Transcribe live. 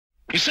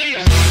You see,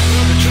 I'm one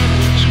for the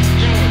trouble, two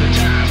for the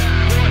time.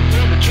 One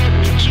for the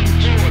trouble, two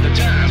for the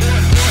time.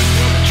 One for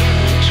the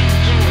trouble, two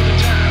for the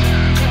time.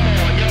 Come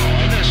on,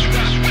 y'all, let's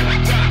rock,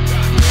 rock, rock.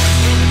 One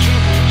for the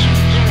trouble, two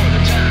for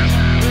the time.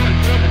 One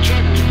for the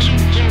trouble,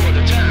 two for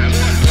the time.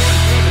 One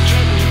for the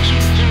trouble,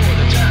 two for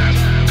the time.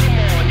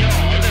 Come on,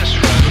 y'all, let's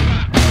rock,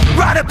 rock.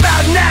 Right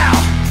about now,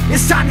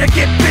 it's time to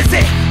get busy.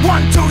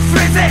 1, 2,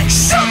 3,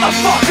 shut the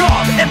fuck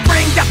up and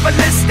bring that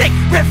ballistic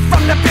riff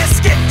from the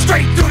biscuit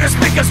straight through the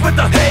speakers with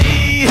the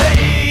hey,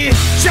 hey.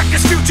 Check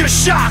this future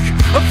shock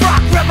of rock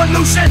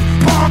revolution,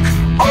 punk.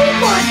 Oh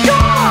my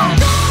god,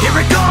 here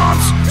it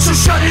comes, so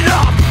shut it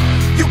up.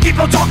 You keep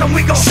on talking,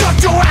 we gon' shut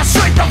your ass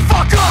straight the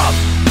fuck up.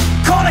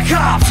 Call the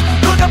cops,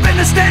 look up in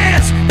the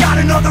stands,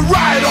 got another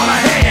riot on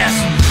our hands.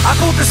 I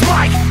pulled this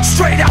mic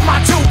straight out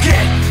my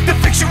toolkit to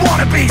fix your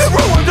wannabes, it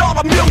ruined all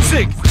the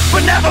music.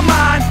 But never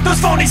mind,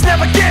 those phonies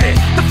never get it.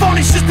 The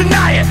phonies just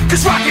deny it,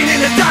 cause rocking in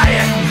the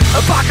diet.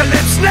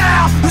 Apocalypse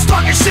now, who's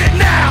talking shit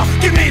now?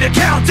 Give me the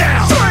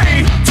countdown.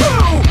 3, 2,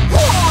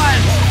 1.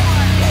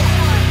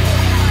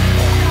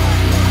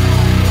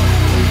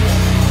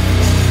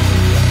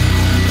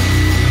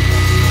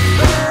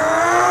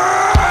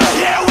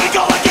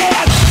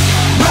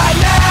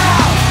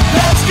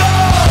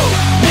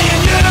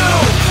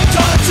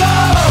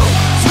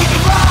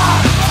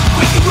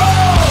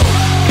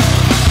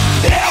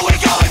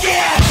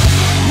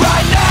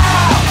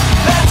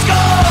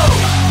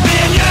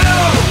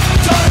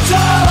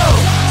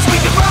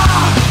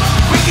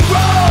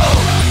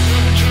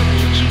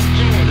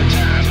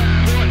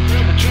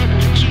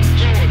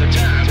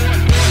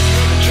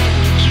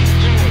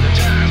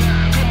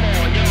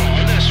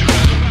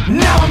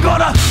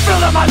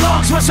 Fill up my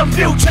lungs with some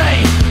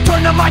butane,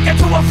 turn the mic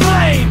into a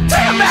flame.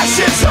 Damn, that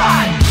shit's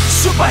hot.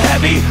 Super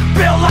heavy,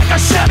 built like a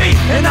Chevy,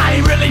 and I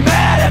ain't really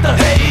mad at the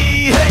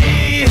hey,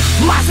 hey.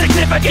 My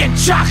significant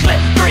chocolate,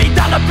 $3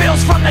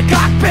 bills from the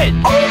cockpit.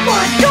 Oh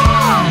my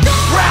god.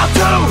 Round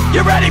 2,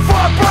 you ready for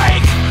a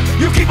break?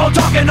 You keep on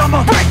talking,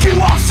 I'ma break you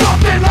off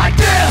something like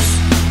this.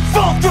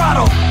 Full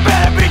throttle,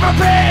 better be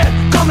prepared.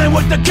 Coming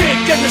with the kick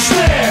and the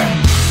snare,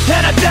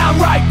 and a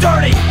downright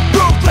dirty,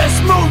 ruthless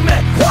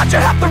movement. Why'd you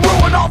have to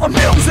ruin all the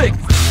music?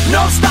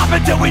 No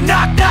stopping till we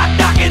knock, knock,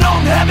 knocking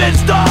on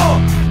heaven's door.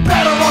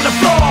 Pedal on the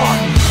floor.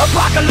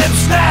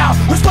 Apocalypse now,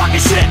 who's talking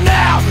shit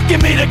now?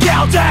 Give me the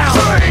countdown.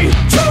 3,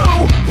 2,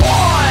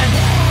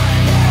 1.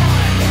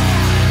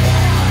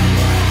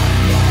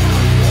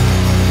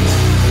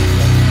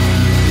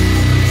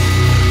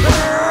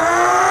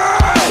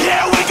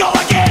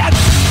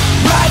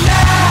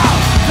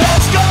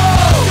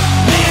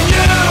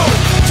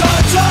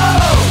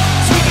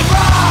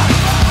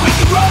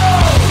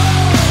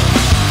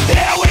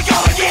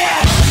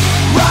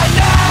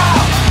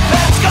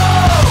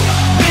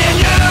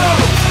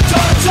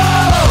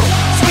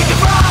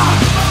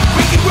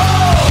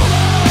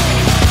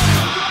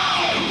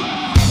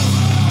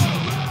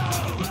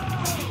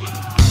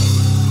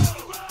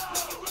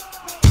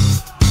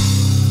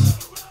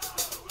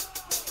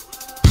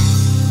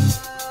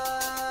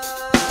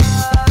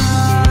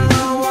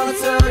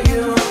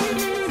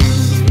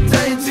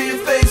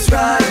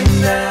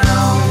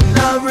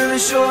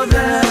 Sure